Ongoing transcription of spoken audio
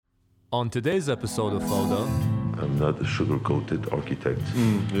On today's episode of Fauda, I'm not a sugar-coated architect.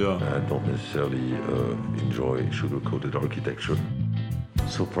 I don't necessarily enjoy sugar-coated architecture.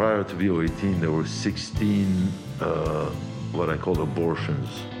 So prior to BO18, there were 16 what I call abortions.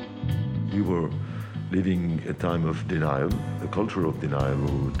 We were living a time of denial, a culture of denial.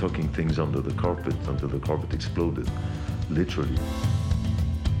 We were tucking things under the carpet until the carpet exploded, literally.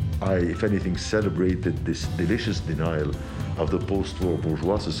 I, if anything, celebrated this delicious denial of the post-war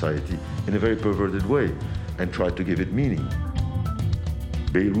bourgeois society in a very perverted way and tried to give it meaning.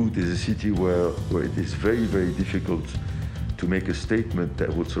 Beirut is a city where it is very, very difficult to make a statement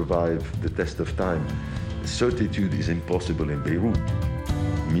that will survive the test of time. Certitude is impossible in Beirut.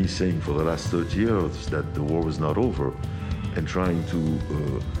 Me saying for the last 30 years that the war was not over and trying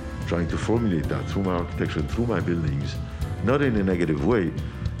to formulate that through my architecture, through my buildings, not in a negative way,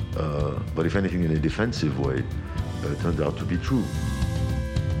 but if anything in a defensive way, turned out to be true.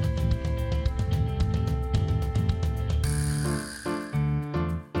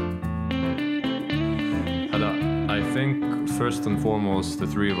 I think first and foremost, the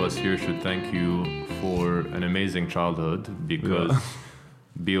three of us here should thank you for an amazing childhood because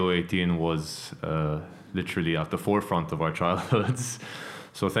BO18 was literally at the forefront of our childhoods.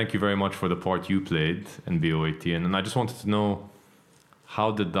 So thank you very much for the part you played in BO18. And I just wanted to know, how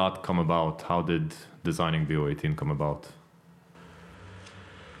did that come about? How did designing BO18 come about?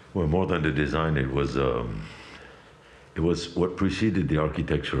 Well, more than the design, it was what preceded the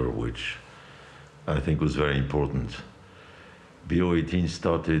architecture, which I think was very important. BO18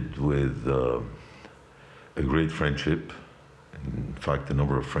 started with a great friendship, in fact, a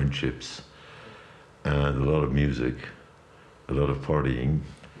number of friendships, and a lot of music, a lot of partying,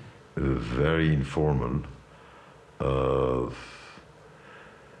 very informal.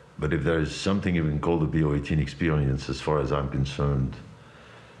 But if there is something you can call the BO18 experience, as far as I'm concerned,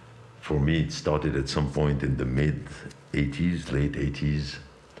 for me it started at some point in the mid-80s, late 80s,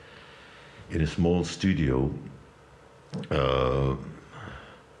 in a small studio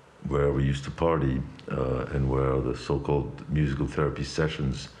where we used to party and where the so-called musical therapy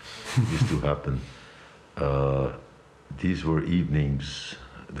sessions used to happen. These were evenings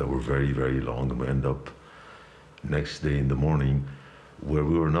that were very, very long, and we end up next day in the morning where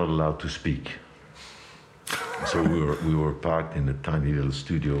we were not allowed to speak. So we were packed in a tiny little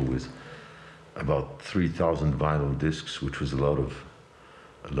studio with about 3,000 vinyl discs, which was a lot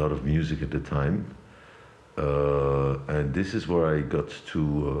of music at the time. And this is where I got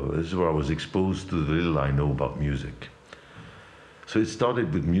to, this is where I was exposed to the little I know about music. So it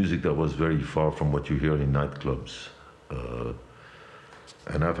started with music that was very far from what you hear in nightclubs.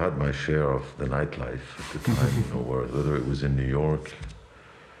 And I've had my share of the nightlife at the time, whether it was in New York,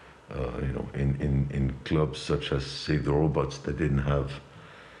 in clubs such as Save the Robots that didn't have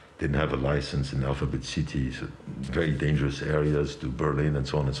a license in Alphabet City, so very dangerous areas, to Berlin and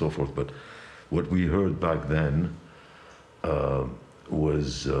so on and so forth. But what we heard back then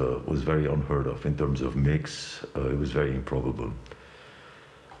was very unheard of in terms of mix. It was very improbable.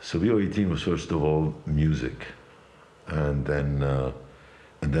 So BO18 was first of all music, and then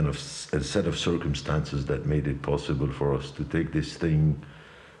a set of circumstances that made it possible for us to take this thing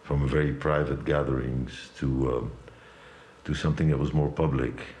from very private gatherings to something that was more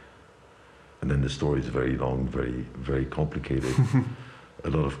public. And then the story is very long, very, very complicated. A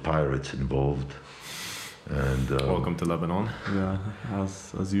lot of pirates involved. And welcome to Lebanon. Yeah,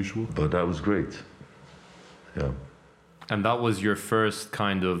 as usual. But that was great. Yeah. And that was your first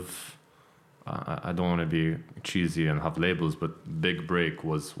kind of, I don't want to be cheesy and have labels, but big break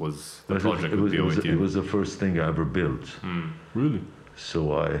was the project with BO18. It was the first thing I ever built. Really?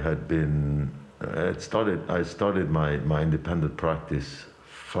 So I started my independent practice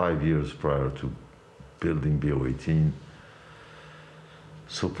 5 years prior to building BO18.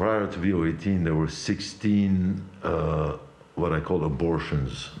 So prior to BO18, there were 16 what I call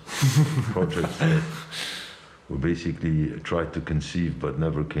abortions projects that were basically tried to conceive but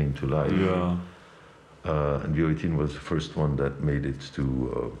never came to life. Yeah. And BO18 was the first one that made it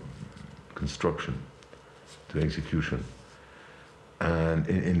to construction, to execution. And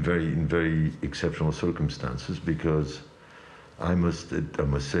in very exceptional circumstances, because I must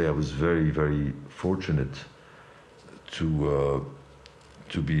say I was very, very fortunate to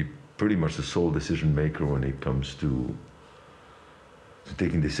be pretty much the sole decision maker when it comes to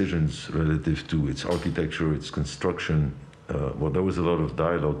taking decisions relative to its architecture, its construction. Well, there was a lot of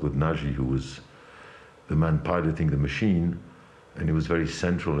dialogue with Naji, who was the man piloting the machine, and he was very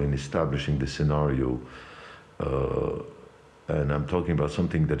central in establishing the scenario. And I'm talking about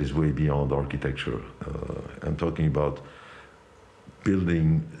something that is way beyond architecture. I'm talking about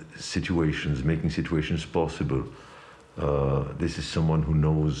building situations, making situations possible. This is someone who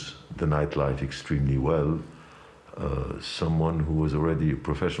knows the nightlife extremely well, someone who was already a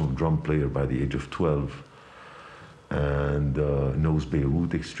professional drum player by the age of 12 and knows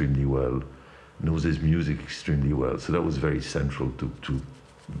Beirut extremely well, knows his music extremely well. So that was very central to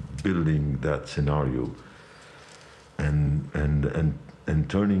building that scenario and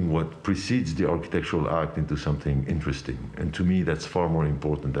turning what precedes the architectural act into something interesting. And to me, that's far more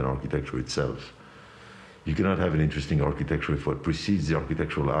important than architecture itself. You cannot have an interesting architecture if what precedes the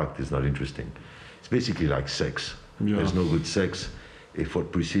architectural act is not interesting. It's basically like sex. Yeah. There's no good sex if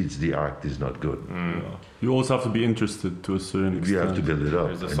what precedes the act is not good. Yeah. You also have to be interested to a certain extent. You have to build it up.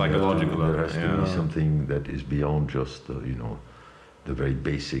 There's a psychological there has to be something that is beyond just, the very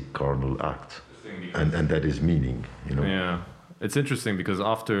basic carnal act. And that is meaning, Yeah. It's interesting because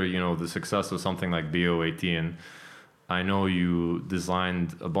after, the success of something like BO18, I know you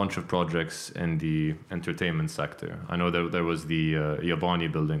designed a bunch of projects in the entertainment sector. I know that there was the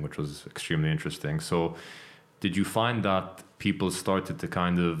Yabani building, which was extremely interesting. So did you find that people started to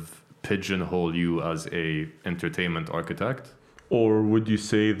kind of pigeonhole you as a entertainment architect? Or would you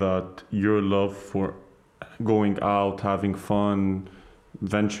say that your love for going out, having fun,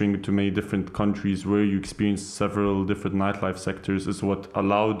 venturing to many different countries where you experienced several different nightlife sectors is what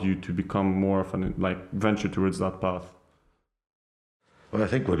allowed you to become more of an, venture towards that path? Well, I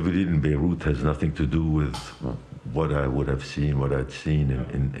think what we did in Beirut has nothing to do with what I would have seen, what I'd seen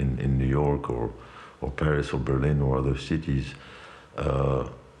in New York or Paris or Berlin or other cities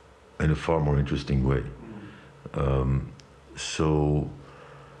in a far more interesting way. So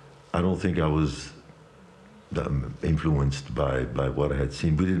I don't think I was influenced by what I had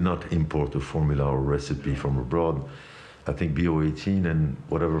seen. We did not import a formula or recipe from abroad. I think BO18 and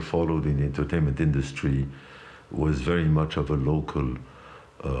whatever followed in the entertainment industry was very much of a local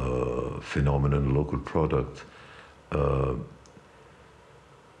phenomenon, a local product.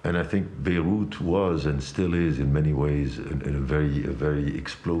 And I think Beirut was and still is in many ways a very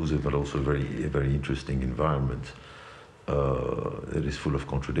explosive but also a very interesting environment that is full of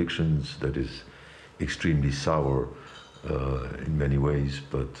contradictions, that is extremely sour in many ways,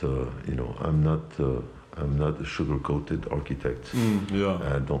 but I'm not a sugar-coated architect.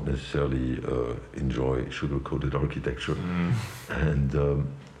 I don't necessarily enjoy sugar-coated architecture. And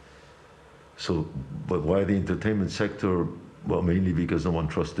so, but why the entertainment sector? Well, mainly because no one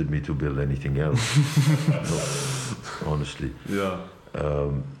trusted me to build anything else. Honestly. Yeah.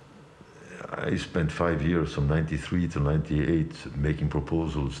 I spent 5 years, from 93 to 98, making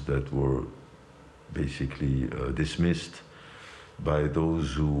proposals that were basically dismissed by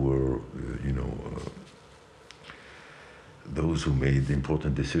those who were, those who made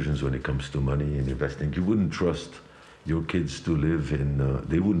important decisions when it comes to money and investing. You wouldn't trust your kids to live in.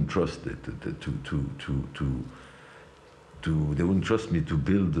 They wouldn't trust it they wouldn't trust me to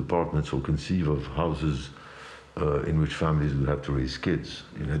build apartments or conceive of houses in which families would have to raise kids.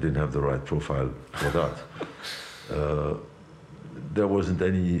 I didn't have the right profile for that. There wasn't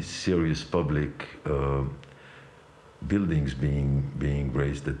any serious public buildings being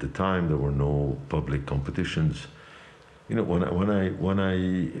raised at the time. There were no public competitions. When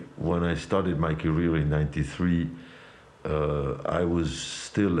I started my career in '93, I was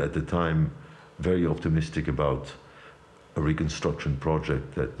still at the time very optimistic about a reconstruction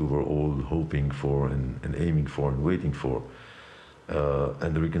project that we were all hoping for and aiming for and waiting for.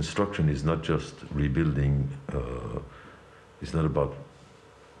 And the reconstruction is not just rebuilding, it's not about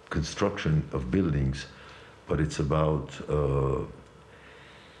construction of buildings, but it's about the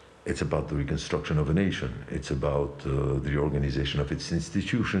reconstruction of a nation. It's about the organization of its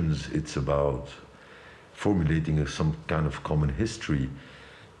institutions. It's about formulating some kind of common history.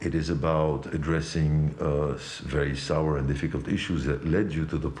 It is about addressing very sour and difficult issues that led you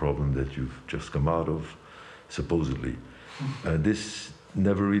to the problem that you've just come out of, supposedly. This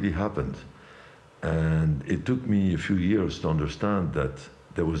never really happened. And it took me a few years to understand that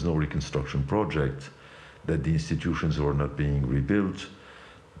there was no reconstruction project, that the institutions were not being rebuilt,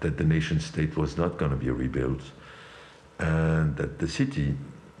 that the nation state was not going to be rebuilt, and that the city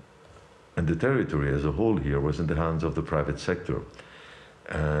and the territory as a whole here was in the hands of the private sector.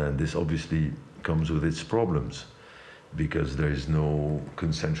 And this obviously comes with its problems, because there is no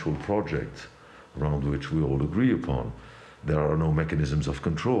consensual project around which we all agree upon. There are no mechanisms of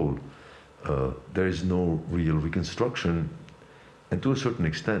control. There is no real reconstruction. And to a certain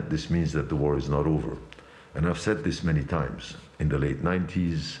extent, this means that the war is not over. And I've said this many times, in the late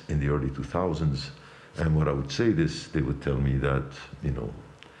 90s, in the early 2000s, and when I would say this, they would tell me that,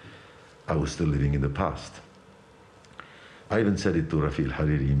 I was still living in the past. I even said it to Rafi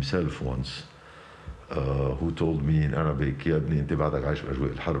al-Hariri himself once, who told me in Arabic, يا ابني انت بعدك عايش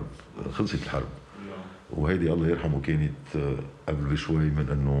بأجواء الحرب، خلصت الحرب. وهيدي الله يرحمه كانت قبل بشوي من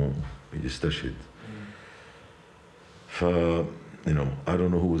انه يستشهد. You know, I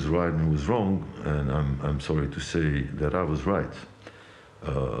don't know who was right and who was wrong, and I'm sorry to say that I was right.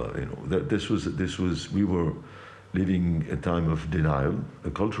 You know, that this was we were living a time of denial,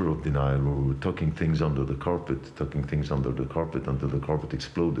 a culture of denial, where we were tucking things under the carpet until the carpet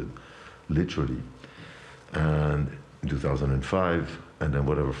exploded, literally. And in 2005, and then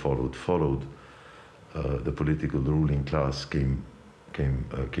whatever followed, the ruling class came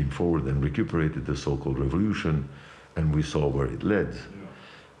forward and recuperated the so-called revolution, and we saw where it led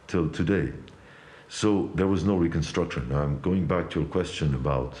till today. So there was no reconstruction. Now I'm going back to your question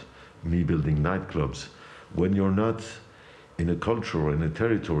about me building nightclubs. When you're not in a culture or in a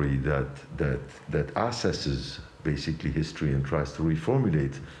territory that assesses basically history and tries to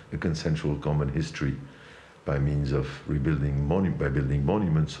reformulate a consensual common history by means of building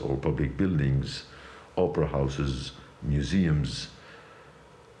monuments or public buildings, opera houses, museums,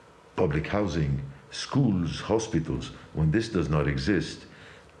 public housing, schools, hospitals, when this does not exist,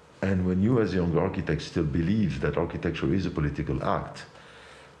 and when you as young architects still believe that architecture is a political act,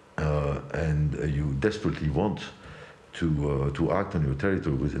 and you desperately want to act on your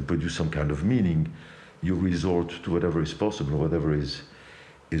territory and produce some kind of meaning, you resort to whatever is possible, whatever is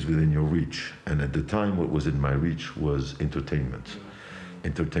within your reach. And at the time, what was in my reach was entertainment.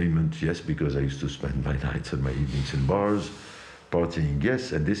 Entertainment, yes, because I used to spend my nights and my evenings in bars, partying,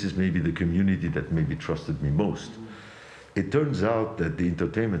 yes, and this is maybe the community that maybe trusted me most. It turns out that the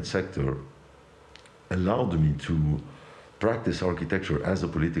entertainment sector allowed me to practice architecture as a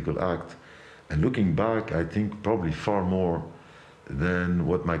political act, and looking back, I think probably far more than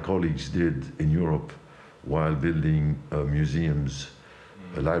what my colleagues did in Europe while building museums,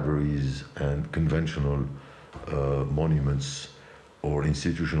 libraries, and conventional monuments or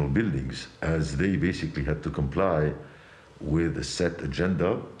institutional buildings, as they basically had to comply with a set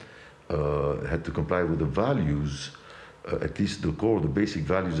agenda, had to comply with the values, at least the core, the basic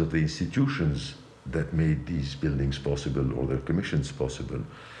values of the institutions that made these buildings possible or their commissions possible.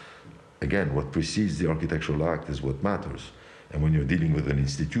 Again, what precedes the architectural act is what matters. And when you're dealing with an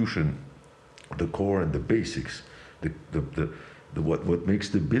institution, the core and the basics, what makes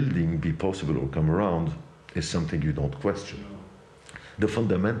the building be possible or come around is something you don't question. The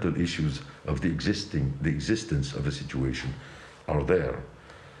fundamental issues of the existence of a situation are there.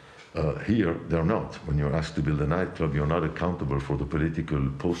 Here, they're not. When you're asked to build a nightclub, you're not accountable for the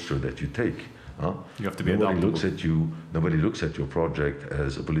political posture that you take. You have to be nobody looks at your project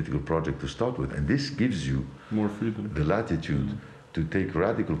as a political project to start with, and this gives you more freedom, the latitude to take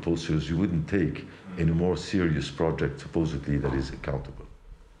radical postures you wouldn't take in a more serious project supposedly that is accountable.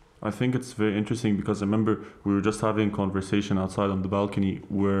 I think it's very interesting because I remember we were just having a conversation outside on the balcony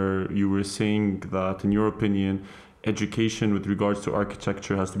where you were saying that, in your opinion, education with regards to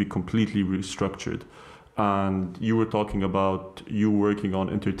architecture has to be completely restructured. And you were talking about you working on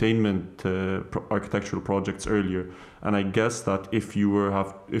entertainment architectural projects earlier, and I guess that if you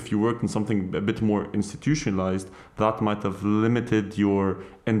worked in something a bit more institutionalized, that might have limited your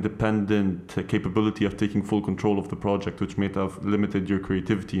independent capability of taking full control of the project, which might have limited your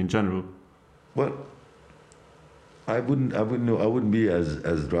creativity in general. Well, I wouldn't be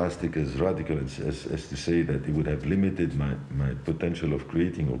as drastic, as radical as to say that it would have limited my potential of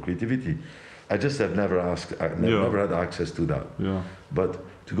creating or creativity. I just have never had access to that. Yeah. But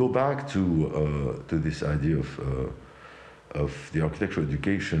to go back to this idea of the architectural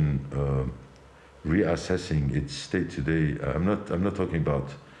education reassessing its state today, I'm not talking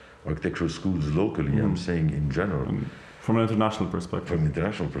about architectural schools locally. I'm saying in general. From an international perspective. From an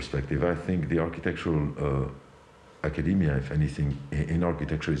international perspective, I think the architectural academia, if anything, in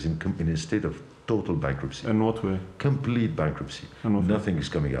architecture is in a state of total bankruptcy. In what way? Complete bankruptcy. Nothing is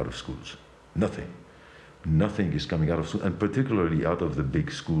coming out of schools. Nothing is coming out of schools, and particularly out of the big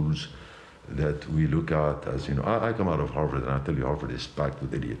schools that we look at as, I come out of Harvard, and I tell you, Harvard is packed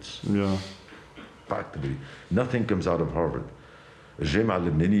with idiots. Yeah. Packed with idiots. Nothing comes out of Harvard. الجامعة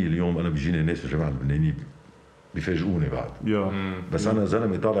اللبنانية اليوم أنا بيجيني الناس في الجامعة اللبنانية بيفاجئوني بعد. Yeah. بس أنا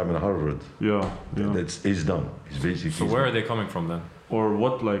زلمة طالع من هارفارد. Yeah. It's done. It's basically. So where are they coming from then? Or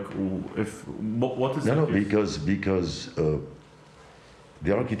what, like, what is? No, because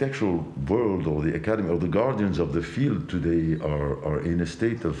the architectural world or the academy or the guardians of the field today are in a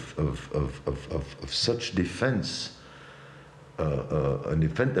state of such defense, a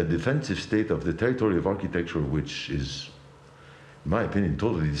defensive state of the territory of architecture, which is, in my opinion,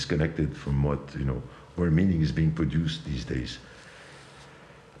 totally disconnected from what where meaning is being produced these days.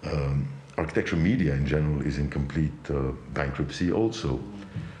 Architecture media in general is in complete bankruptcy also.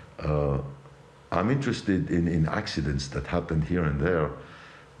 I'm interested in accidents that happened here and there,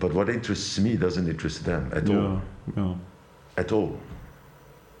 but what interests me doesn't interest them at all. Yeah. At all.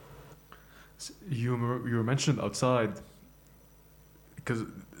 You mentioned outside, because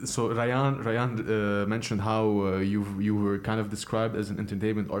so Rayan mentioned how you were kind of described as an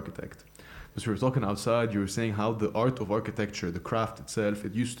entertainment architect. Because we were talking outside, you were saying how the art of architecture, the craft itself,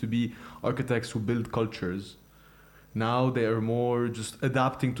 it used to be architects who build cultures. Now they are more just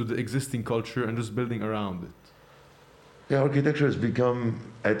adapting to the existing culture and just building around it. Yeah, architecture has become,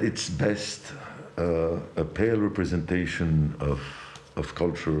 at its best, a pale representation of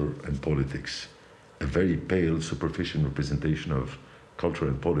culture and politics. A very pale, superficial representation of culture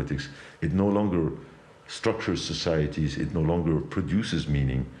and politics. It no longer structures societies, it no longer produces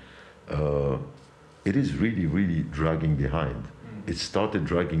meaning. It is really, really dragging behind. It started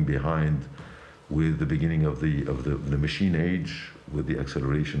dragging behind with the beginning of the machine age, with the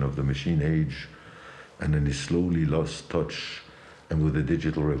acceleration of the machine age, and then it slowly lost touch, and with the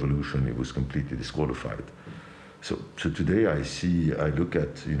digital revolution, it was completely disqualified. So today I look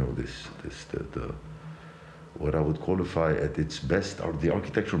at, what I would qualify at its best are the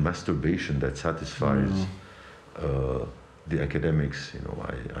architectural masturbation that satisfies the academics.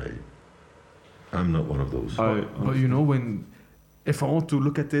 I'm not one of those. But if I want to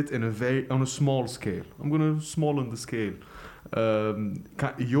look at it on a small scale, I'm going to smallen the scale.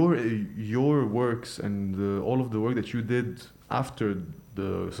 Your works and all of the work that you did after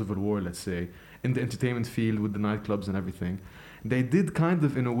the Civil War, let's say, in the entertainment field with the nightclubs and everything, they did kind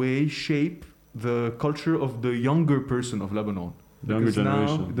of, in a way, shape the culture of the younger person of Lebanon. The younger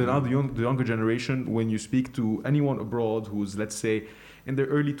generation. The younger generation, when you speak to anyone abroad who's, let's say, in their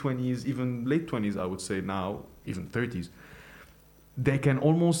early 20s, even late 20s, I would say now, even 30s, they can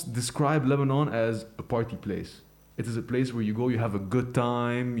almost describe Lebanon as a party place. It is a place where you go, you have a good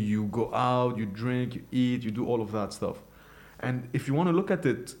time, you go out, you drink, you eat, you do all of that stuff. And if you want to look at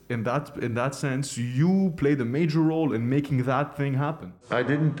it in that sense, you played a major role in making that thing happen. I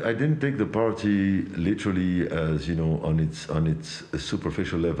didn't take the party literally as on its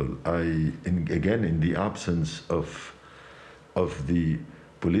superficial level. Again, in the absence of the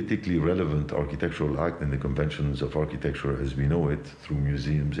politically relevant architectural act and the conventions of architecture as we know it through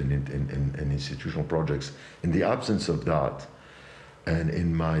museums and institutional projects, in the absence of that, and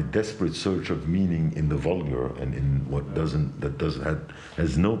in my desperate search of meaning in the vulgar and in what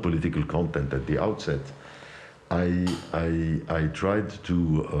has no political content at the outset, I tried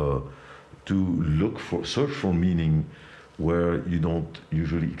to search for meaning where you don't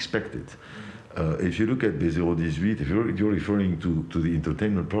usually expect it. If you look at B018, if you're referring to the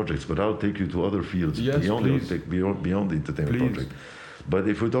entertainment projects, but I'll take you to other fields beyond the entertainment project. But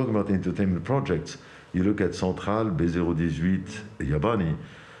if we're talking about the entertainment projects, you look at Central, B018, Yabani,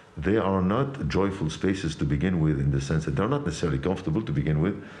 they are not joyful spaces to begin with, in the sense that they're not necessarily comfortable to begin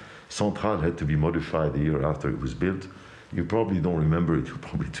with. Central had to be modified the year after it was built. You probably don't remember it, you're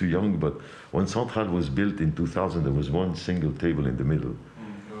probably too young, but when Central was built in 2000, there was one single table in the middle,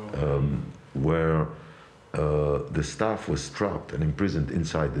 where the staff was trapped and imprisoned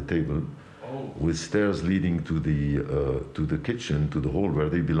inside the table, with stairs leading to the kitchen, to the hall where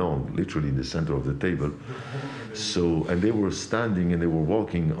they belong, literally in the center of the table. So, and they were standing and they were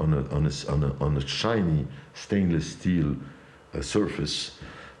walking on a shiny stainless steel surface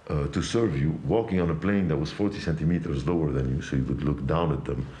to serve you, walking on a plane that was 40 centimeters lower than you, so you would look down at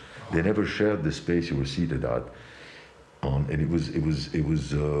them. They never shared the space you were seated at. And it was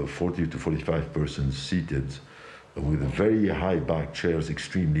 40 to 45 persons seated with very high back chairs,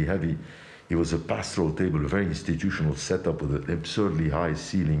 extremely heavy. It was a pastoral table, a very institutional setup with an absurdly high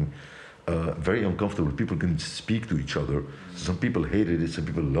ceiling, very uncomfortable. People couldn't speak to each other. Some people hated it, some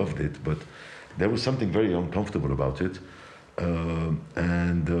people loved it, but there was something very uncomfortable about it.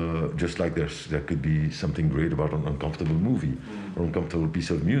 Just like there could be something great about an uncomfortable movie, or uncomfortable piece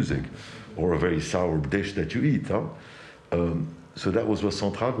of music, or a very sour dish that you eat. So that was what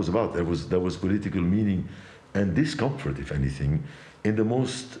Central was about. There was political meaning and discomfort, if anything, in the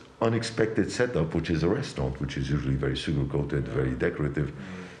most unexpected setup, which is a restaurant, which is usually very sugar-coated, very decorative.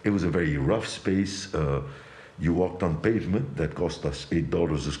 It was a very rough space. You walked on pavement that cost us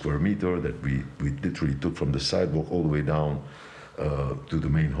 $8 a square meter, that we literally took from the sidewalk all the way down to the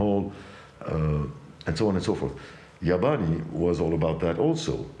main hall, and so on and so forth. Yabani was all about that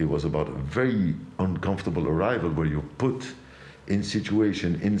also. It was about a very uncomfortable arrival where you're put in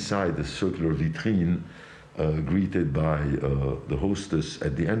situation inside the circular vitrine, greeted by the hostess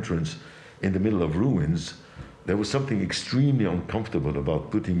at the entrance, in the middle of ruins, there was something extremely uncomfortable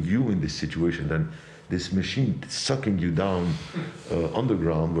about putting you in this situation, then this machine sucking you down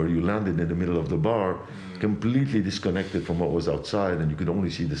underground, where you landed in the middle of the bar, completely disconnected from what was outside, and you could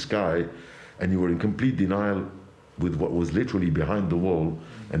only see the sky, and you were in complete denial with what was literally behind the wall,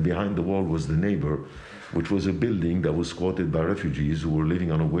 and behind the wall was the neighbor, which was a building that was squatted by refugees who were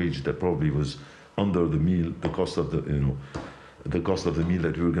living on a wage that probably was under the meal, the cost of the cost of the meal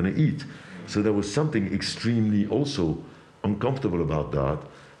that we were going to eat. So there was something extremely also uncomfortable about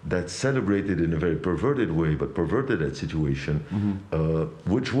that celebrated in a very perverted way, but perverted that situation,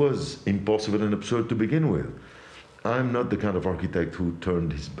 which was impossible and absurd to begin with. I'm not the kind of architect who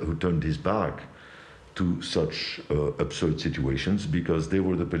turned his back to such absurd situations, because they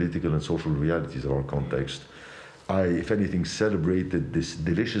were the political and social realities of our context. I, if anything, celebrated this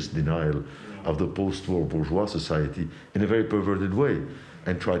delicious denial of the post-war bourgeois society in a very perverted way,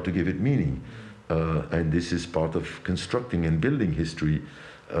 and tried to give it meaning. And this is part of constructing and building history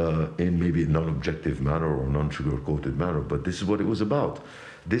in maybe a non-objective manner or non-sugar-coated manner, but this is what it was about.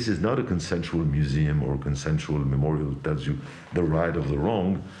 This is not a consensual museum or a consensual memorial that tells you the right or the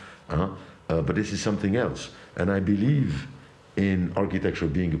wrong, but this is something else. And I believe in architecture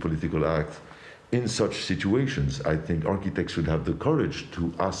being a political act. In such situations, I think architects should have the courage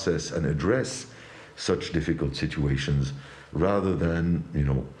to assess and address such difficult situations, rather than,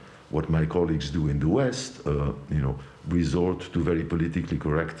 what my colleagues do in the West, resort to very politically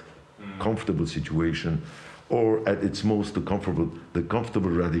correct, comfortable situation, or at its most the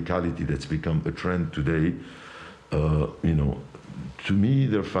comfortable radicality that's become a trend today. To me,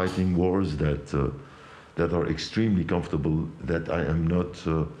 they're fighting wars that are extremely comfortable, that I'm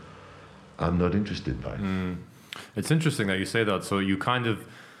not interested by. It's interesting that you say that. So you kind of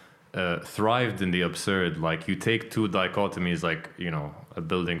thrived in the absurd. Like, you take two dichotomies, like, a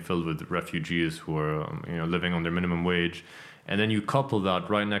building filled with refugees who are living on their minimum wage, and then you couple that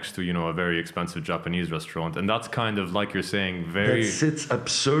right next to a very expensive Japanese restaurant, and that's kind of, like you're saying, very... That sits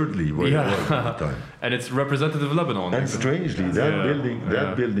absurdly where it was at the time. And it's representative of Lebanon. And strangely,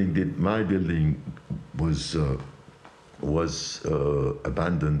 my building was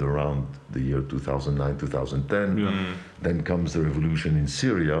abandoned around the year 2009, 2010. Then comes the revolution in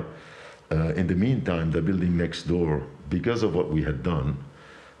Syria. In the meantime, the building next door, because of what we had done,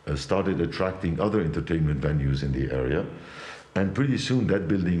 started attracting other entertainment venues in the area. And pretty soon that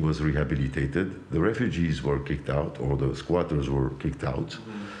building was rehabilitated. The refugees were kicked out, or the squatters were kicked out.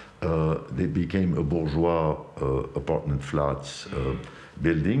 They became a bourgeois apartment flats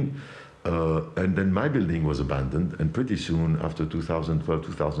building. And then my building was abandoned, and pretty soon, after 2012,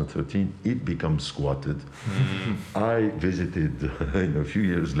 2013, it becomes squatted. I visited a few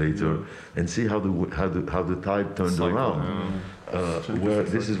years later and see how the tide turned around.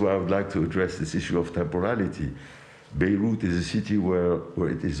 This is where I would like to address this issue of temporality. Beirut is a city where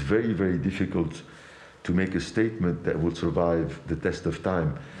it is very, very difficult to make a statement that will survive the test of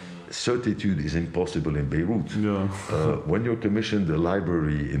time. Certitude is impossible in Beirut. When you're commissioned a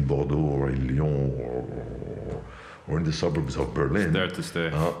library in Bordeaux or in Lyon or in the suburbs of Berlin, it's there to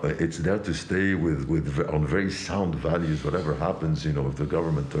stay. It's there to stay on very sound values. Whatever happens, if the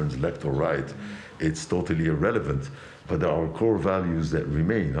government turns left or right, it's totally irrelevant. But there are core values that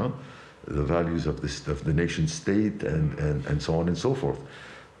remain, the values of the nation state and so on and so forth.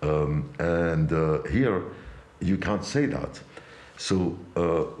 Here, you can't say that. So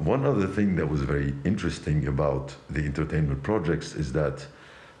one other thing that was very interesting about the entertainment projects is that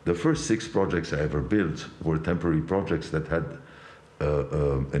the first 6 projects I ever built were temporary projects that had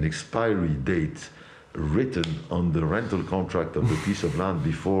an expiry date written on the rental contract of the piece of land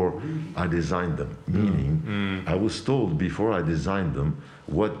before I designed them. Meaning, I was told before I designed them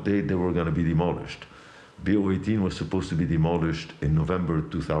what date they were going to be demolished. BO18 was supposed to be demolished in November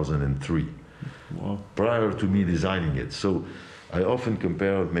 2003, prior to me designing it. So I often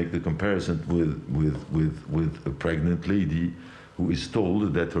make the comparison with a pregnant lady who is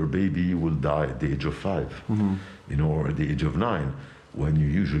told that her baby will die at the age of 5, or at the age of 9, when you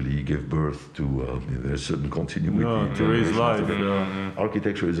usually give birth to there's certain continuity to raise life.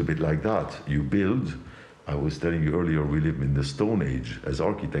 Architecture is a bit like that. You build. I was telling you earlier, we live in the Stone Age as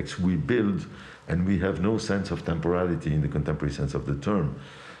architects. We build, and we have no sense of temporality in the contemporary sense of the term.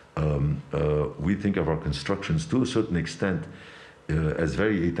 We think of our constructions to a certain extent as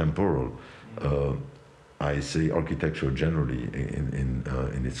very atemporal. I say architecture generally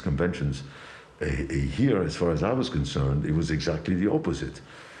in its conventions. Here, as far as I was concerned, it was exactly the opposite.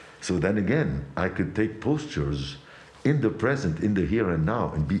 So then again, I could take postures in the present, in the here and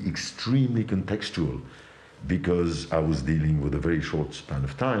now, and be extremely contextual, because I was dealing with a very short span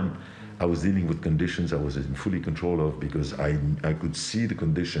of time. I was dealing with conditions I was in fully control of because I could see the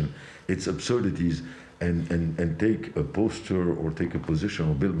condition, its absurdities, and take a posture or take a position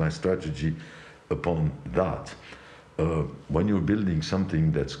or build my strategy upon that. When you're building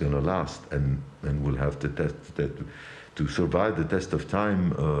something that's going to last and will have to test that to survive the test of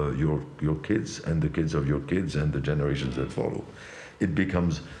time, your kids and the kids of your kids and the generations that follow, it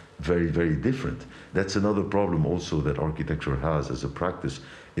becomes very, very different. That's another problem also that architecture has as a practice,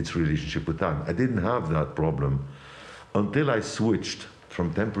 its relationship with time. I didn't have that problem until I switched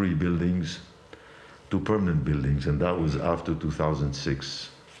from temporary buildings to permanent buildings, and that was after 2006,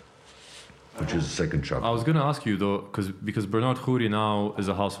 which is the second chapter. I was going to ask you though, because Bernard Khoury now is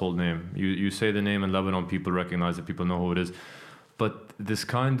a household name. You say the name in Lebanon, people recognize it, people know who it is. But this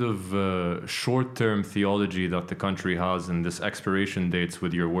kind of short-term theology that the country has and this expiration dates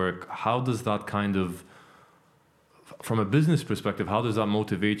with your work, how does that kind of, from a business perspective, how does that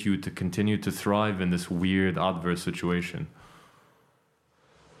motivate you to continue to thrive in this weird adverse situation?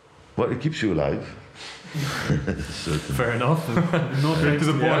 Well, it keeps you alive. Fair enough. Straight to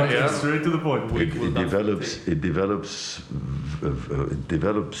the point. Yeah, straight to the point. It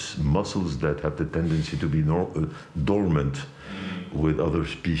develops muscles that have the tendency to be dormant with other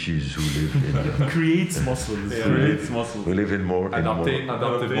species who live in creates muscles. Yeah. Creates muscles. We live in more adaptive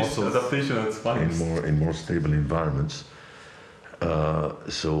muscles. Adaptation. That's fine. In more stable environments.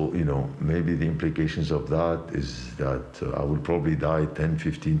 So, maybe the implications of that is that I will probably die 10,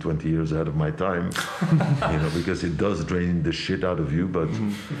 15, 20 years ahead of my time, because it does drain the shit out of you, but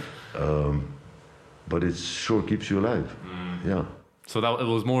it sure keeps you alive. Yeah. So that it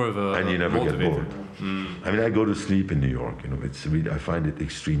was more of a and you never motivator. Get bored. I mean, I go to sleep in New York. It's really, I find it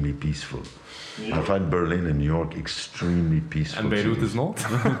extremely peaceful. Yeah. I find Berlin and New York extremely peaceful. And Beirut cities. is not?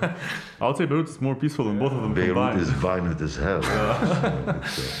 I would say Beirut is more peaceful than both of them Beirut combined. is violent as hell.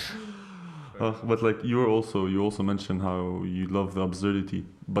 But like you also mentioned how you love the absurdity.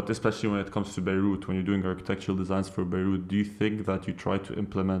 But especially when it comes to Beirut, when you're doing architectural designs for Beirut, do you think that you try to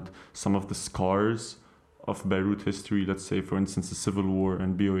implement some of the scars of Beirut history? Let's say, for instance, the Civil War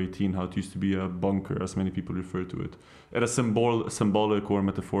and BO18, how it used to be a bunker, as many people refer to it, in a symbolic or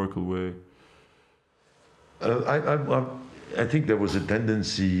metaphorical way. I think there was a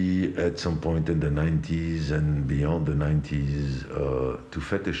tendency at some point in the 90s and beyond the 90s to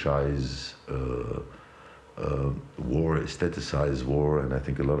fetishize war, aestheticize war, and I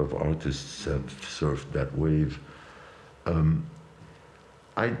think a lot of artists have surfed that wave.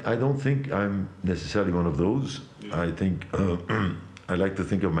 I don't think I'm necessarily one of those. Yeah. I think I like to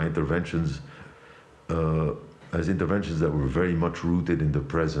think of my interventions as interventions that were very much rooted in the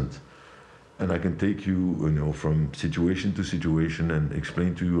present. And I can take you, from situation to situation and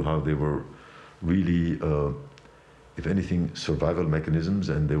explain to you how they were really, if anything, survival mechanisms,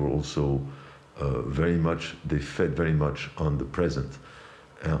 and they were also they fed very much on the present,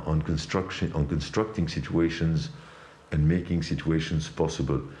 on constructing situations and making situations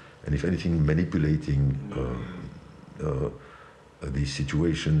possible, and if anything, manipulating these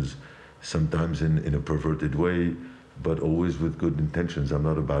situations, sometimes in a perverted way, but always with good intentions. I'm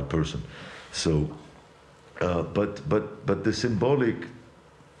not a bad person. So, but the symbolic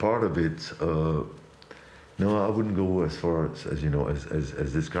part of it, no, I wouldn't go as far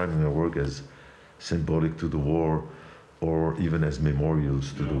as describing my work as symbolic to the war, or even as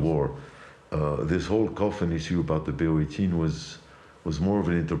memorials to the war. This whole coffin issue about the BO18 was more of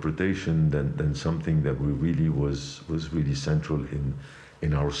an interpretation than something that really was really central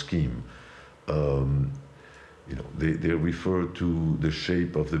in our scheme. They refer to the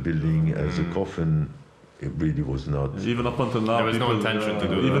shape of the building as a coffin. It really was not. Even up until now, there was no intention to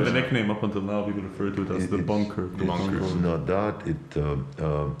do that. Even the nickname up until now, people refer to it as the bunker. The bunker. It's not that.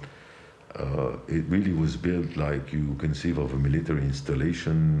 It really was built like you conceive of a military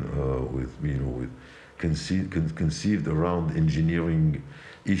installation with conceived around engineering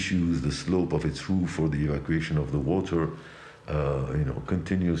issues, the slope of its roof for the evacuation of the water.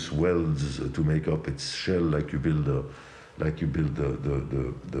 Continuous welds to make up its shell, like you build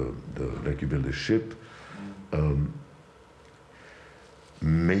a ship.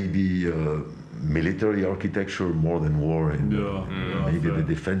 Maybe military architecture more than war, and maybe the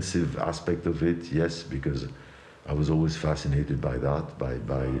defensive aspect of it. Yes, because I was always fascinated by that, by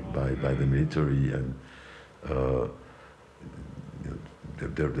the military, and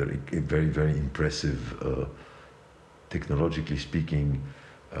they're very, very impressive. Technologically speaking,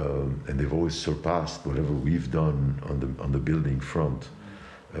 and they've always surpassed whatever we've done on the building front.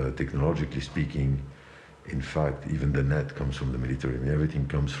 Technologically speaking, in fact, even the net comes from the military. I mean, everything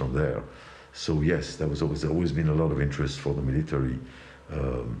comes from there. So yes, there was always been a lot of interest for the military,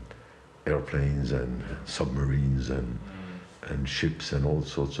 airplanes and submarines and ships and all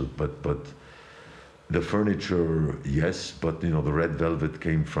sorts of. But the furniture, yes, but the red velvet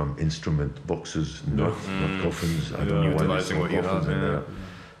came from instrument boxes, not coffins. I don't know why they saw coffins in there.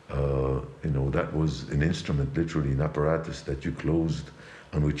 That was an instrument, literally an apparatus that you closed,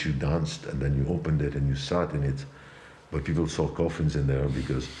 on which you danced, and then you opened it and you sat in it. But people saw coffins in there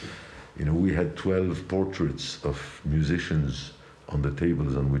because, we had 12 portraits of musicians on the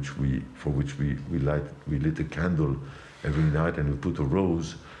tables for which we lit a candle every night, and we put a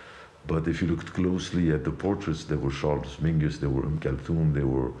rose. But if you looked closely at the portraits, there were Charles Mingus, there were Kulthum, there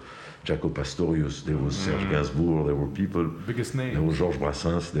were Jaco Pastorius, there was Serge Gainsbourg, there were people. Biggest names. There were Georges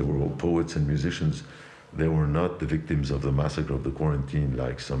Brassens, there were all poets and musicians. They were not the victims of the massacre of the quarantine,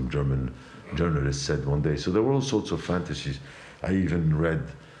 like some German journalist said one day. So there were all sorts of fantasies. I even read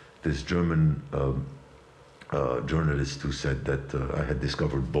this German journalist who said that I had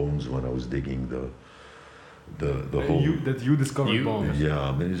discovered bones when I was digging the hole. You discovered bones. Yeah,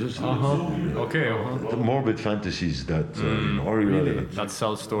 I mean, it's just the morbid fantasies that are irrelevant. That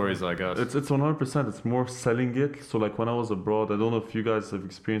sells stories, I guess. It's 100%. It's more selling it. So like when I was abroad, I don't know if you guys have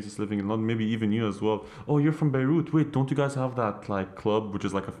experienced this living in London. Maybe even you as well. Oh, you're from Beirut. Wait, don't you guys have that like club which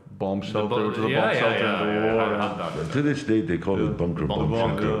is like a bomb shelter? Which is a bomb shelter. To this day, they call it bunker bomb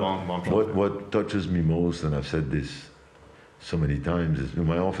shelter. What touches me most, and I've said this so many times, is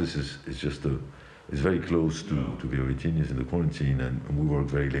my office is just it's very close to Beirutinians in the quarantine, and we work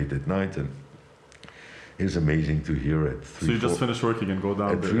very late at night, and it's amazing to hear at 3, So you just finish working and go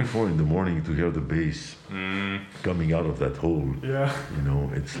down at 3, 4 in the morning to hear the bass coming out of that hole. Yeah.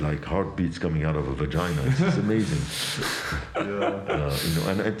 It's like heartbeats coming out of a vagina. It's amazing.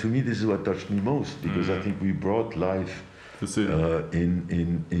 And to me, this is what touched me most, because I think we brought life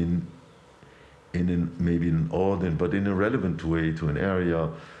in maybe an odd but in a relevant way to an area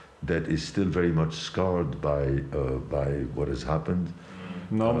that is still very much scarred by what has happened.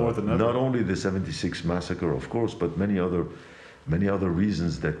 Now more than ever. Not only the '76 massacre, of course, but many other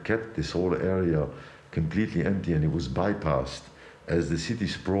reasons that kept this whole area completely empty, and it was bypassed as the city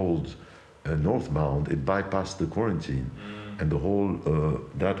sprawled northbound. It bypassed the quarantine, and the whole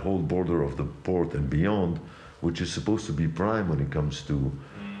that whole border of the port and beyond, which is supposed to be prime when it comes to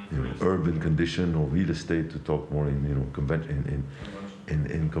urban condition or real estate, to talk more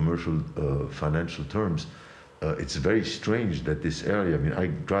in commercial financial terms. It's very strange that this area, I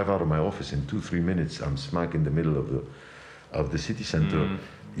drive out of my office in 2-3 minutes, I'm smack in the middle of the city center,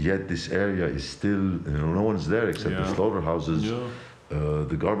 yet this area is still, no one's there except the slaughterhouses,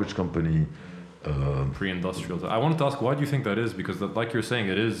 the garbage company. Pre-industrial. I wanted to ask, why do you think that is? Because like you're saying,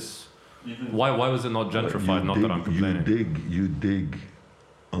 it is, why was it not gentrified? Not that I'm complaining. You dig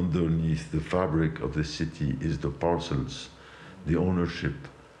underneath the fabric of the city is the parcels, the ownership,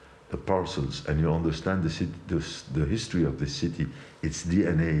 the parcels, and you understand the city, the history of the city. Its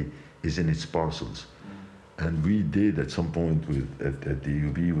DNA is in its parcels. And we did at some point at the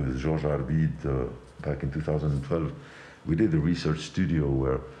UB with Georges Arbide back in 2012, we did a research studio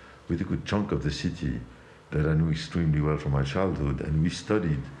where we took a chunk of the city that I knew extremely well from my childhood, and we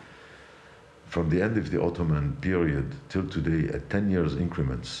studied from the end of the Ottoman period till today at 10 years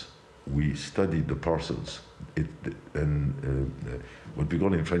increments. We studied the parcels, what we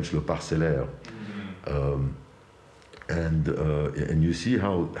call in French le parcellaire, and you see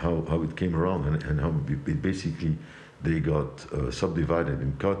how it came around and how it basically they got subdivided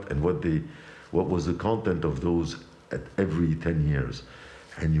and cut, and what was the content of those at every 10 years,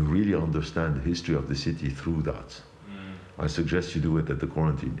 and you really understand the history of the city through that. I suggest you do it at the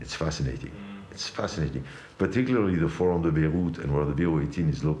quarantine. It's fascinating. It's fascinating, particularly the Forum de Beirut and where the BO18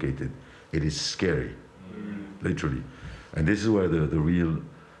 is located. It is scary, literally. And this is where the real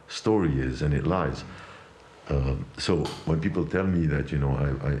story is, and it lies. So when people tell me that,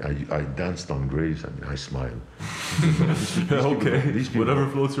 I danced on graves, I smile. These people, whatever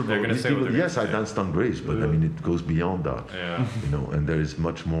floats your boat. Yes, I danced on graves, but it goes beyond that. Yeah. And there is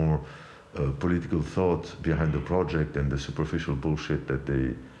much more political thought behind the project and the superficial bullshit that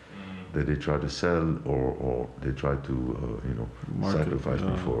they try to sell or they try to sacrifice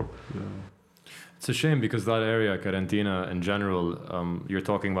me for. Yeah. It's a shame because that area, Quarantina in general, you're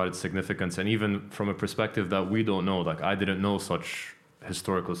talking about its significance, and even from a perspective that we don't know, like I didn't know such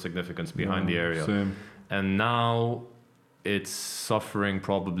historical significance behind the area. Same. And now it's suffering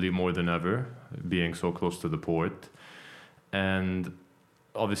probably more than ever, being so close to the port. And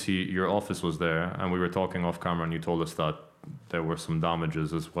obviously your office was there, and we were talking off camera, and you told us that there were some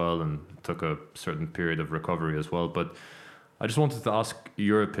damages as well and took a certain period of recovery as well. But I just wanted to ask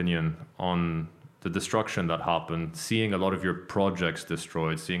your opinion on the destruction that happened, seeing a lot of your projects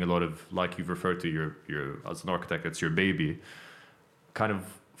destroyed, seeing a lot of, like you've referred to your as an architect, it's your baby. Kind of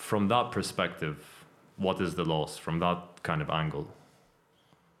from that perspective, what is the loss from that kind of angle?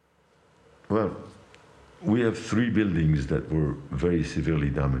 Well, we have 3 buildings that were very severely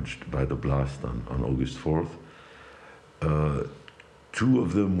damaged by the blast on August 4th. 2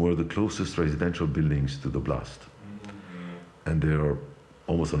 of them were the closest residential buildings to the blast. And they are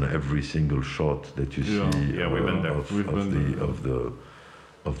almost on every single shot that you see we've been there.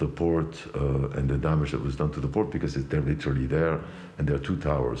 Of the port and the damage that was done to the port, because they're literally there, and there are 2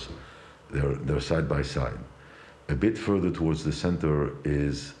 towers. They're side by side. A bit further towards the center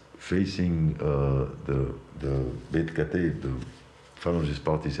is facing the Beit Kateb, the Phalangist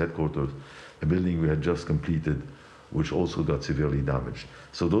Party's headquarters, a building we had just completed, which also got severely damaged.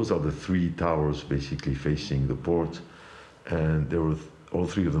 So those are the 3 towers basically facing the port, and there were all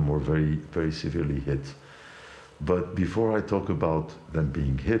 3 of them were very, very severely hit. But before I talk about them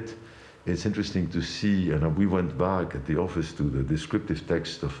being hit, it's interesting to see, and we went back at the office to the descriptive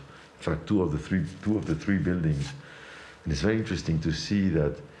text of, in fact, two of the three buildings, and it's very interesting to see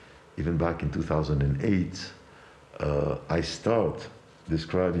that even back in 2008, I start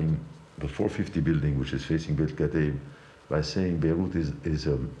describing the 450 building, which is facing Beit Kateb, by saying Beirut is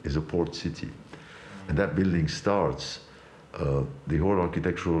a port city, and that building starts. The whole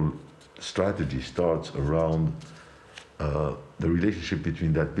architectural strategy starts around the relationship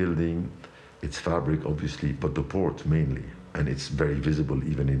between that building, its fabric obviously, but the port mainly, and it's very visible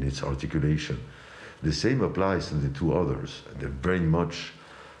even in its articulation. The same applies to the 2 others. They're very much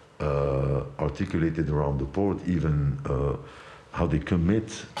articulated around the port, even how they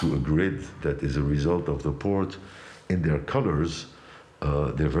commit to a grid that is a result of the port. In their colors,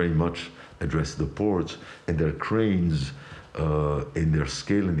 they very much address the port, and their cranes, in their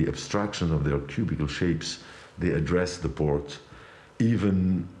scale and the abstraction of their cubical shapes, they address the port.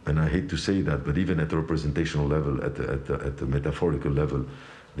 Even, and I hate to say that, but even at the representational level, at the metaphorical level,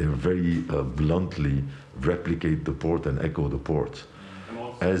 they very bluntly replicate the port and echo the port,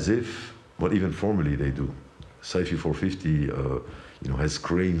 as if, well, even formally they do. Saifi 450, has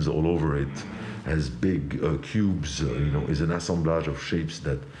cranes all over it, has big cubes, is an assemblage of shapes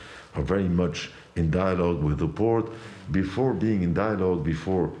that are very much in dialogue with the port, before being in dialogue,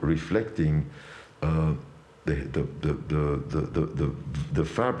 before reflecting the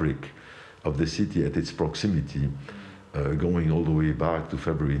fabric of the city at its proximity, going all the way back to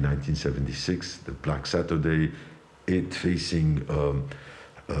February 1976, the Black Saturday, it facing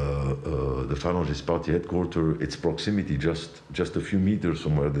the Phalangist Party headquarters, its proximity just a few meters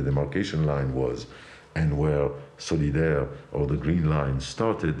from where the demarcation line was and where Solidaire or the Green Line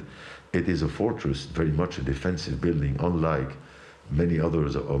started. It is a fortress, very much a defensive building, unlike many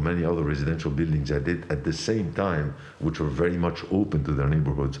others or many other residential buildings that did at the same time, which were very much open to their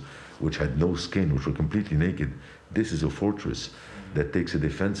neighborhoods, which had no skin, which were completely naked. This is a fortress that takes a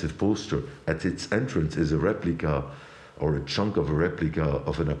defensive posture. At its entrance is a replica or a chunk of a replica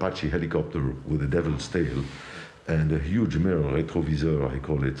of an Apache helicopter with a devil's tail and a huge mirror, retroviseur, I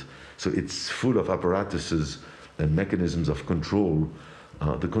call it. So it's full of apparatuses and mechanisms of control.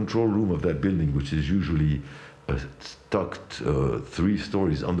 The control room of that building, which is usually tucked 3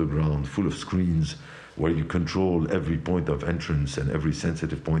 stories underground, full of screens, where you control every point of entrance and every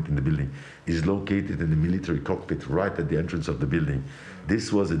sensitive point in the building, is located in the military cockpit right at the entrance of the building.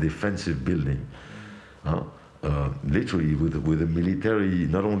 This was a defensive building, literally with a military,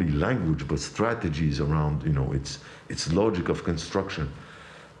 not only language, but strategies around, its logic of construction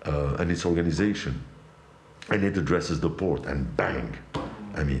and its organization. And it addresses the port, and bang,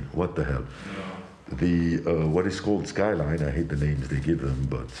 I mean, what the hell? The what is called Skyline, I hate the names they give them,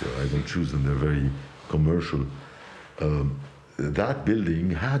 but I don't choose them, they're very commercial. That building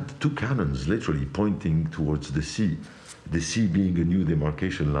had 2 cannons literally pointing towards the sea being a new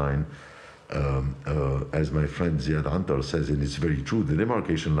demarcation line. As my friend Ziad Antar says, and it's very true, the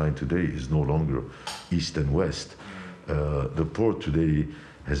demarcation line today is no longer east and west. The port today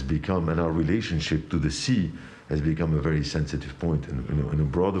has become, and our relationship to the sea has become a very sensitive point. And in a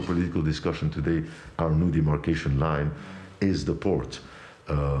broader political discussion today, our new demarcation line is the port.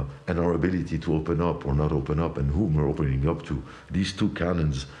 And our ability to open up or not open up, and whom we're opening up to. These 2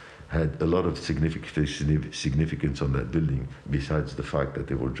 cannons had a lot of significance on that building, besides the fact that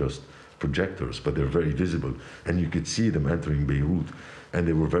they were just projectors, but they're very visible. And you could see them entering Beirut, and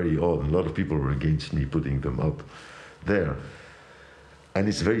they were very odd. And a lot of people were against me putting them up there. And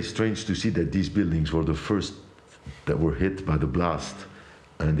it's very strange to see that these buildings were the first that were hit by the blast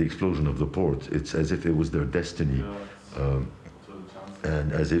and the explosion of the port. It's as if it was their destiny.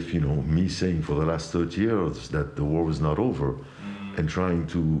 And as if, me saying for the last 30 years that the war was not over, and trying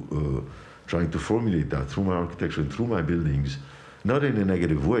to formulate that through my architecture and through my buildings, not in a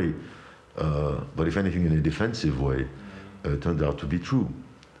negative way, but if anything in a defensive way, turned out to be true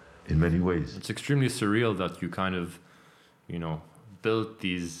in many ways. It's extremely surreal that you kind of, built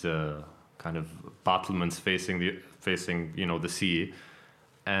these kind of battlements facing the sea,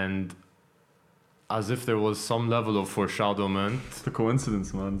 and as if there was some level of foreshadowment. The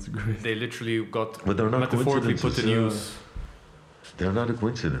coincidence, man, it's great. They literally got But they're not metaphorically put in use. They're not a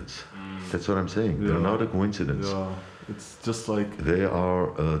coincidence. That's what I'm saying. They're not a coincidence. Yeah. It's just like they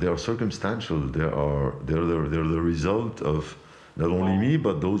are circumstantial. They're the result of not only me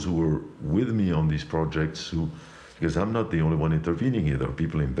but those who were with me on these projects. Because I'm not the only one intervening here. There are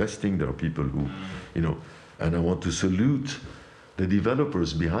people investing. There are people who, and I want to salute the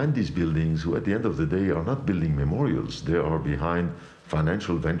developers behind these buildings who, at the end of the day, are not building memorials. They are behind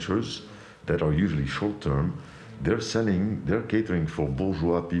financial ventures that are usually short-term. They're catering for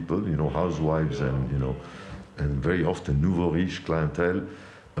bourgeois people, housewives and very often nouveau riche clientele.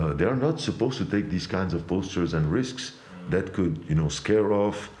 They are not supposed to take these kinds of postures and risks that could, scare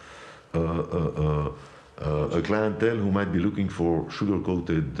off a clientele who might be looking for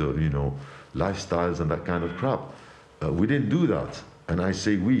sugar-coated, lifestyles and that kind of crap. We didn't do that. And I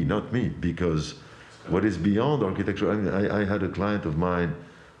say we, not me, because what is beyond architecture, I had a client of mine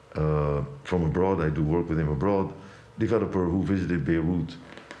from abroad, I do work with him abroad, developer who visited Beirut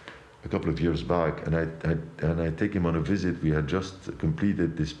a couple of years back, and I take him on a visit. We had just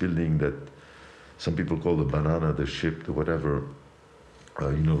completed this building that some people call the banana, the ship, the whatever.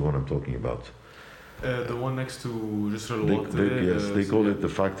 You know the one I'm talking about. The one next to Jisr Yes, they call it the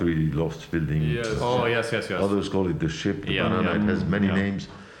factory lofts building. Yes. Oh, yes. Others call it the ship, the banana. It has many names.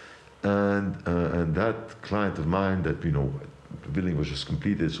 And that client of mine, that the building was just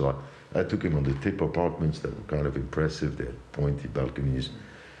completed, so I took him on the tip apartments that were kind of impressive. They had pointy balconies,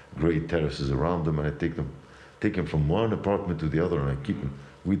 great terraces around them, and I take him from one apartment to the other, and I keep him.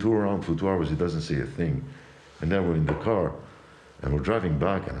 We tour around for 2 hours. He doesn't say a thing, and then we're in the car, and we're driving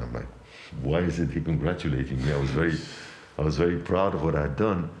back, and I'm like, why isn't he congratulating me? I was very proud of what I'd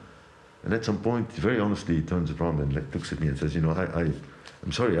done, and at some point, very honestly, he turns around and looks at me and says,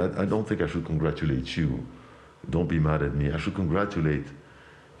 I'm sorry, I don't think I should congratulate you. Don't be mad at me. I should congratulate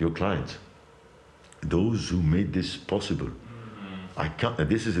your clients, those who made this possible.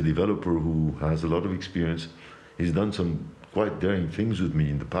 This is a developer who has a lot of experience. He's done some quite daring things with me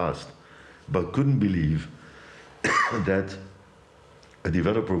in the past, but couldn't believe that a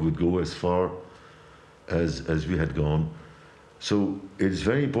developer would go as far as we had gone. So it's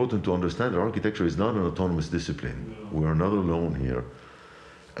very important to understand that architecture is not an autonomous discipline. We're not alone here.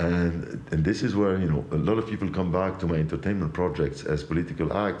 And this is where, a lot of people come back to my entertainment projects as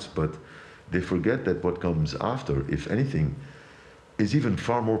political acts, but they forget that what comes after, if anything, is even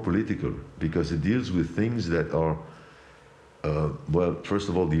far more political, because it deals with things that are, first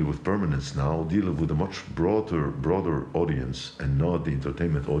of all, deal with permanence now, deal with a much broader audience, and not the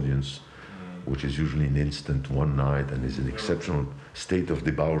entertainment audience, which is usually an instant, one night, and is an exceptional state of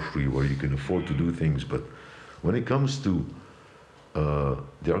debauchery where you can afford to do things. But when it comes to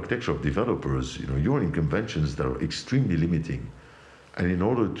the architecture of developers, you're in conventions that are extremely limiting, and in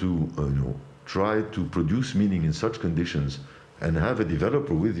order to try to produce meaning in such conditions and have a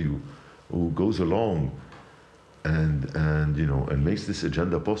developer with you who goes along and makes this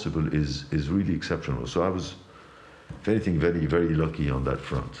agenda possible is really exceptional. So I was, if anything, very, very lucky on that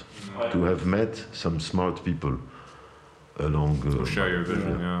front to have met some smart people along. To share your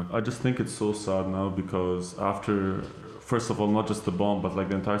vision. Yeah. I just think it's so sad now because after, first of all, not just the bomb, but like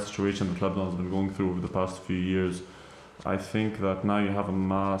the entire situation that Lebanon has been going through over the past few years, I think that now you have a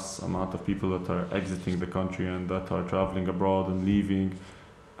mass amount of people that are exiting the country and that are traveling abroad and leaving.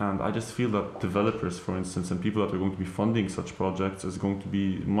 And I just feel that developers, for instance, and people that are going to be funding such projects is going to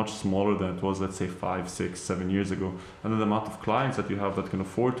be much smaller than it was, let's say, 5, 6, 7 years ago. And then the amount of clients that you have that can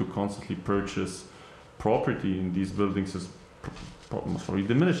afford to constantly purchase property in these buildings is probably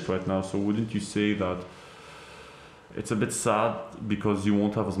diminished right now. So wouldn't you say that it's a bit sad because you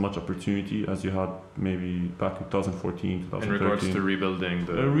won't have as much opportunity as you had maybe back in 2014, 2013. In regards to rebuilding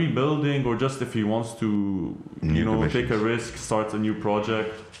rebuilding, or just if he wants to, take a risk, start a new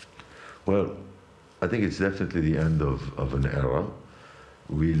project? Well, I think it's definitely the end of an era.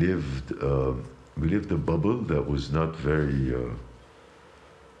 We lived a bubble that was not very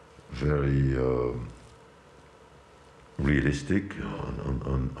realistic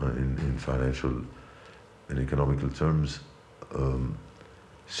in financial and economical terms.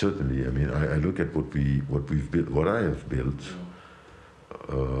 Certainly, I mean, I look at what we've built, what I have built,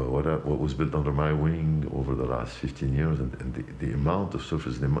 what was built under my wing over the last 15 years, and the amount of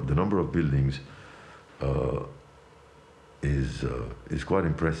surface, the number of buildings is quite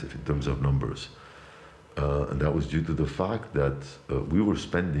impressive in terms of numbers. And that was due to the fact that we were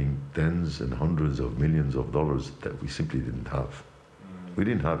spending tens and hundreds of millions of dollars that we simply didn't have. We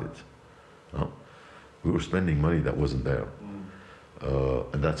didn't have it. No? We were spending money that wasn't there.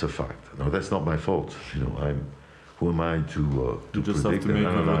 And that's a fact. Now, that's not my fault. Who am I to predict and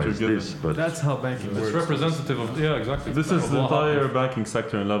analyze this? But that's how banking works. It's representative of, yeah, exactly. This is the entire banking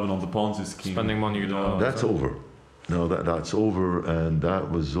sector in Lebanon, the Ponzi scheme. Spending money you don't. That's over. No, that's over, and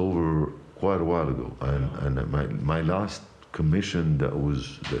that was over quite a while ago. And my last commission that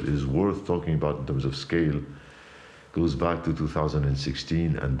is worth talking about in terms of scale goes back to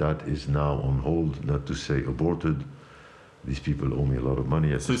 2016, and that is now on hold, not to say aborted. These people owe me a lot of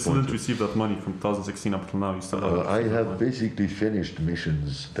money at so this you point. still didn't receive that money from 2016 up till now? You still have I have basically finished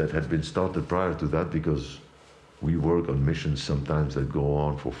missions that had been started prior to that, because we work on missions sometimes that go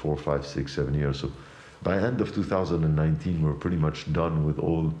on for 4, 5, 6, 7 years. So by end of 2019, we're pretty much done with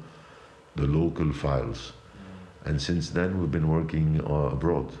all the local files. And since then, we've been working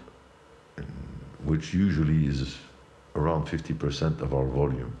abroad, which usually is around 50% of our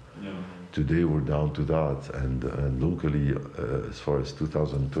volume. Yeah. Today we're down to that, and locally, as far as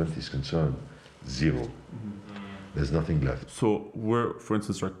 2020 is concerned, zero. There's nothing left. So for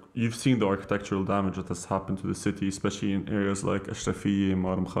instance, you've seen the architectural damage that has happened to the city, especially in areas like Ashrafiyeh,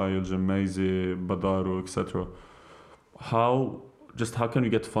 Mar Mikhail, Gemmayzeh, Badaro, etc. How can we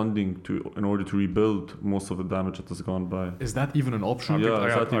get funding in order to rebuild most of the damage that has gone by? Is that even an option?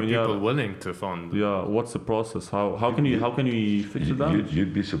 Are people willing to fund? Yeah, what's the process? How can you fix the damage?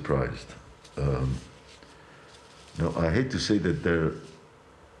 You'd be surprised. No, I hate to say that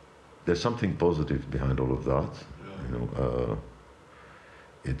there's something positive behind all of that.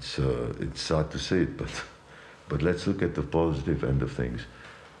 It's sad to say it, but let's look at the positive end of things.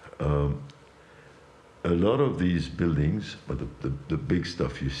 A lot of these buildings, but the big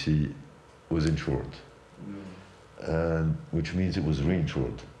stuff you see, was insured, and which means it was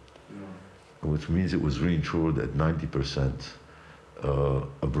reinsured, which means it was reinsured at 90%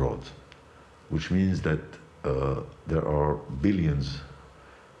 abroad, which means that there are billions,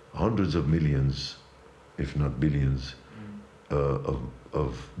 hundreds of millions, if not billions,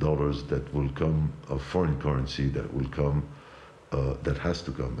 of dollars that will come, of foreign currency that will come, that has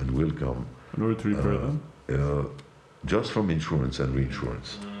to come and will come. In order to repair them? Just from insurance and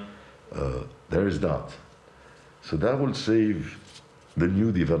reinsurance. There is that. So that will save the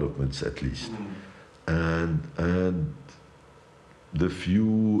new developments at least. And the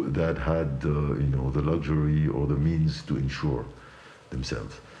few that had the luxury or the means to insure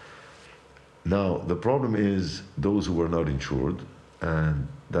themselves. Now the problem is those who were not insured, and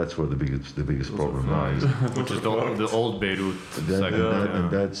that's where the biggest problem lies. Which is the old Beirut segment.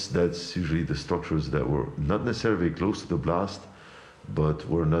 And that's usually the structures that were not necessarily close to the blast, but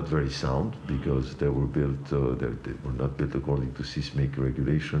were not very sound because they were built. They were not built according to seismic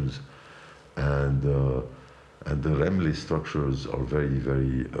regulations, and the REMLI structures are very,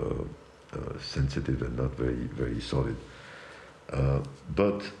 very sensitive and not very, very solid.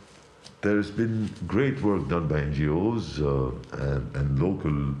 But there's been great work done by NGOs and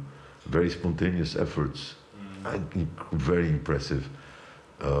local, very spontaneous efforts. I think very impressive.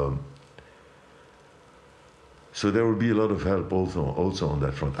 So there will be a lot of help also on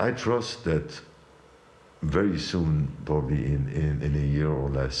that front. I trust that very soon, probably in a year or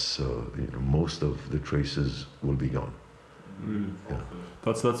less, most of the traces will be gone. Really? Yeah.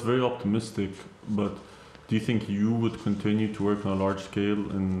 That's very optimistic, but do you think you would continue to work on a large scale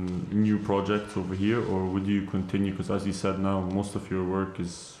in new projects over here, or would you continue? Because as you said, now most of your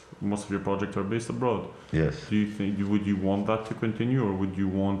projects are based abroad. Yes. Do you think would you want that to continue, or would you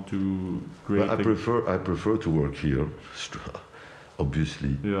want to create? Well, I prefer to work here,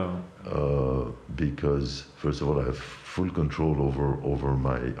 obviously. Yeah. Because first of all, I have full control over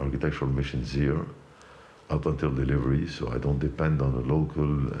my architectural missions here, up until delivery. So I don't depend on a local,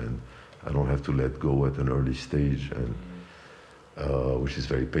 and I don't have to let go at an early stage, and which is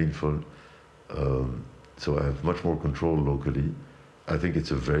very painful. So I have much more control locally. I think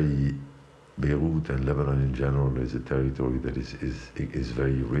it's a very, Beirut and Lebanon in general is a territory that is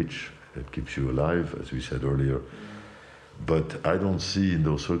very rich. It keeps you alive, as we said earlier. But I don't see in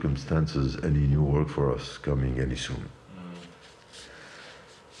those circumstances any new work for us coming any soon.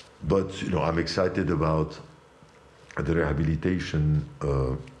 But I'm excited about the rehabilitation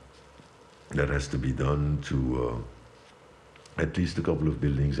that has to be done to at least a couple of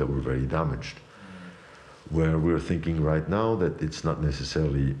buildings that were very damaged. where we're thinking right now that it's not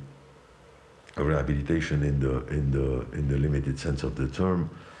necessarily a rehabilitation in the limited sense of the term,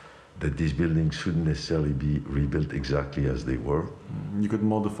 that these buildings shouldn't necessarily be rebuilt exactly as they were. You could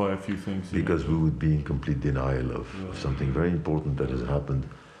modify a few things. Because we would be in complete denial of something very important that has happened.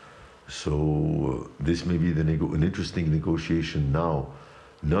 So this may be an interesting negotiation now,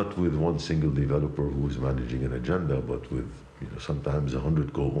 not with one single developer who is managing an agenda, but with sometimes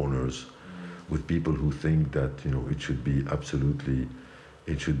 100 co-owners, with people who think that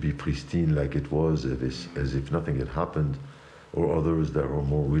it should be pristine like it was, as if nothing had happened, or others that are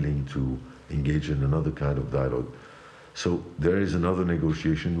more willing to engage in another kind of dialogue. So there is another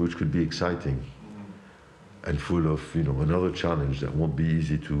negotiation which could be exciting and full of another challenge that won't be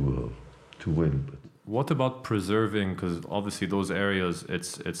easy to win. What about preserving? Because obviously those areas,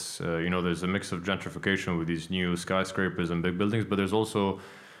 it's there's a mix of gentrification with these new skyscrapers and big buildings, but there's also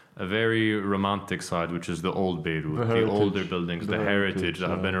a very romantic side, which is the old Beirut, the older buildings, the heritage that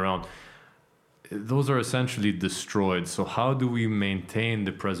have been around. Those are essentially destroyed. So how do we maintain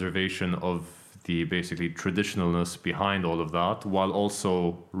the preservation of the basically traditionalness behind all of that while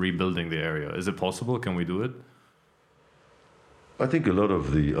also rebuilding the area? Is it possible? Can we do it? I think a lot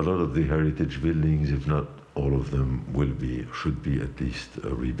of the heritage buildings, if not all of them, should be at least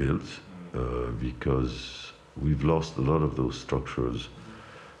rebuilt, because we've lost a lot of those structures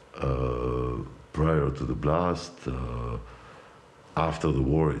prior to the blast, after the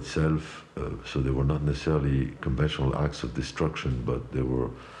war itself. So they were not necessarily conventional acts of destruction, but they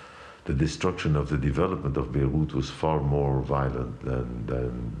were. The destruction of the development of Beirut was far more violent than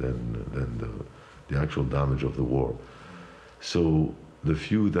the actual damage of the war. So the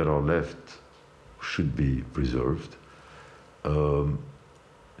few that are left should be preserved.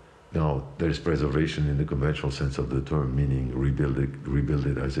 Now, there's preservation in the conventional sense of the term, meaning rebuild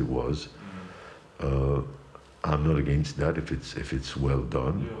it as it was. I'm not against that if it's well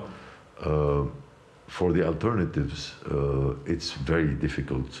done. For the alternatives, it's very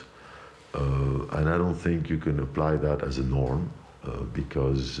difficult. And I don't think you can apply that as a norm,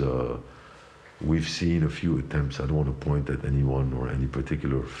 because we've seen a few attempts. I don't want to point at anyone or any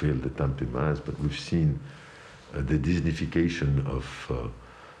particular failed attempt in mass, but we've seen the Disneyfication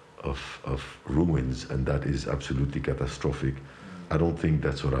of ruins, and that is absolutely catastrophic. I don't think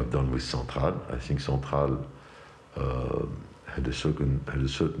that's what I've done with Centrale. I think Centrale had a certain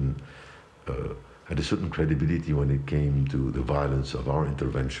credibility when it came to the violence of our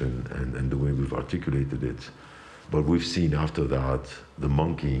intervention and the way we've articulated it. But we've seen after that the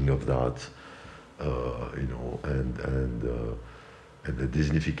monkeying of that, and the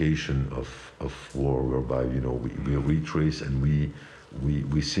Disneyfication of war, whereby we retrace and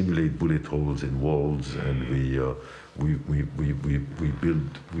we simulate bullet holes in walls, and we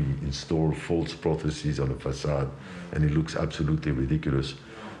install false prophecies on a facade, and it looks absolutely ridiculous.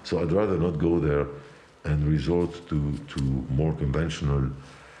 So I'd rather not go there and resort to more conventional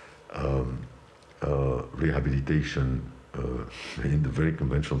rehabilitation in the very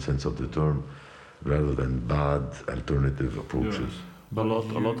conventional sense of the term, rather than bad alternative approaches. But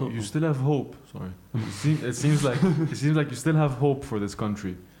you still have hope. Sorry, it seems like you still have hope for this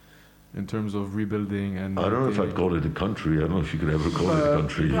country, in terms of rebuilding and. I don't know if I'd call it a country. I don't know if you could ever call it a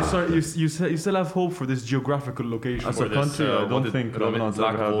country. Sorry, you still have hope for this geographical location. As a country, I don't think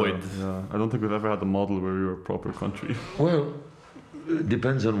we've ever had a model where we were a proper country. Well, it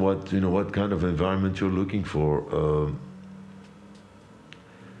depends on what kind of environment you're looking for.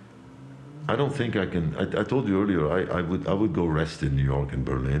 I don't think I can. I told you earlier, I would go rest in New York and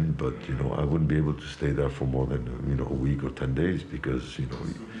Berlin, but I wouldn't be able to stay there for more than a week or 10 days, because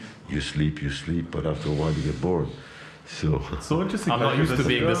you sleep, but after a while you get bored. So interesting. I'm not used to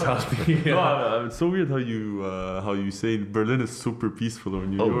being this happy. No, it's so weird how you say Berlin is super peaceful, or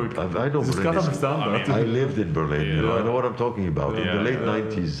New York. I know Berlin. I lived in Berlin. I know what I'm talking about. In the late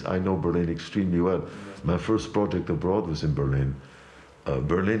 90s, I know Berlin extremely well. My first project abroad was in Berlin.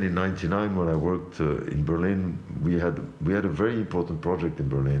 Berlin in '99, when I worked in Berlin, we had a very important project in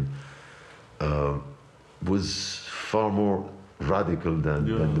Berlin. Was far more radical than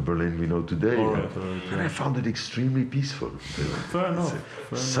the Berlin we know today. And I found it extremely peaceful. Fair enough.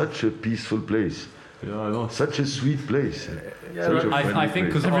 Such a peaceful place. Yeah, I know. Such a sweet place. I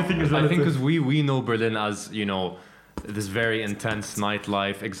think because we know Berlin as this very intense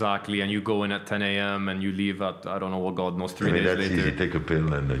nightlife, exactly, and you go in at 10 a.m. and you leave at, I don't know what God knows, 3 days that's later. Easy, take a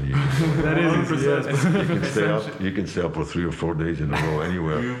pill and then you that is easy. You can stay up for 3 or 4 days in a row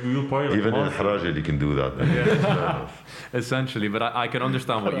anywhere. Even in Kharajed you can do that. Essentially, but I can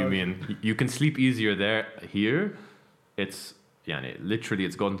understand what you mean. You can sleep easier there. Here, it's literally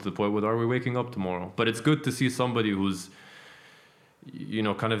it's gotten to the point where are we waking up tomorrow? But it's good to see somebody who's,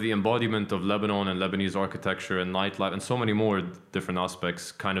 kind of the embodiment of Lebanon and Lebanese architecture and nightlife and so many more different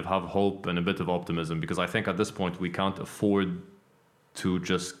aspects kind of have hope and a bit of optimism, because I think at this point we can't afford to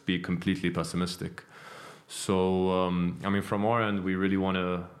just be completely pessimistic. So, from our end, we really want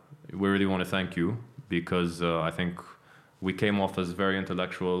to thank you, because I think we came off as very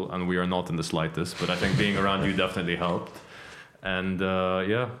intellectual, and we are not in the slightest, but I think being around you definitely helped. And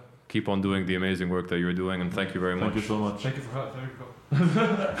keep on doing the amazing work that you're doing, and thank you very much. Thank you so much. Thank you for having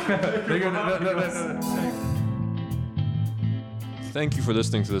Thank you for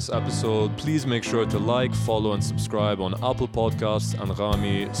listening to this episode. Please make sure to like, follow, and subscribe on Apple Podcasts,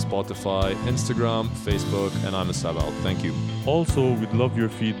 Anghami, Spotify, Instagram, Facebook, and I'm Sabal. Thank you. Also, we'd love your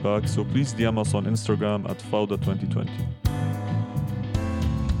feedback, so please DM us on Instagram at Fawda2020.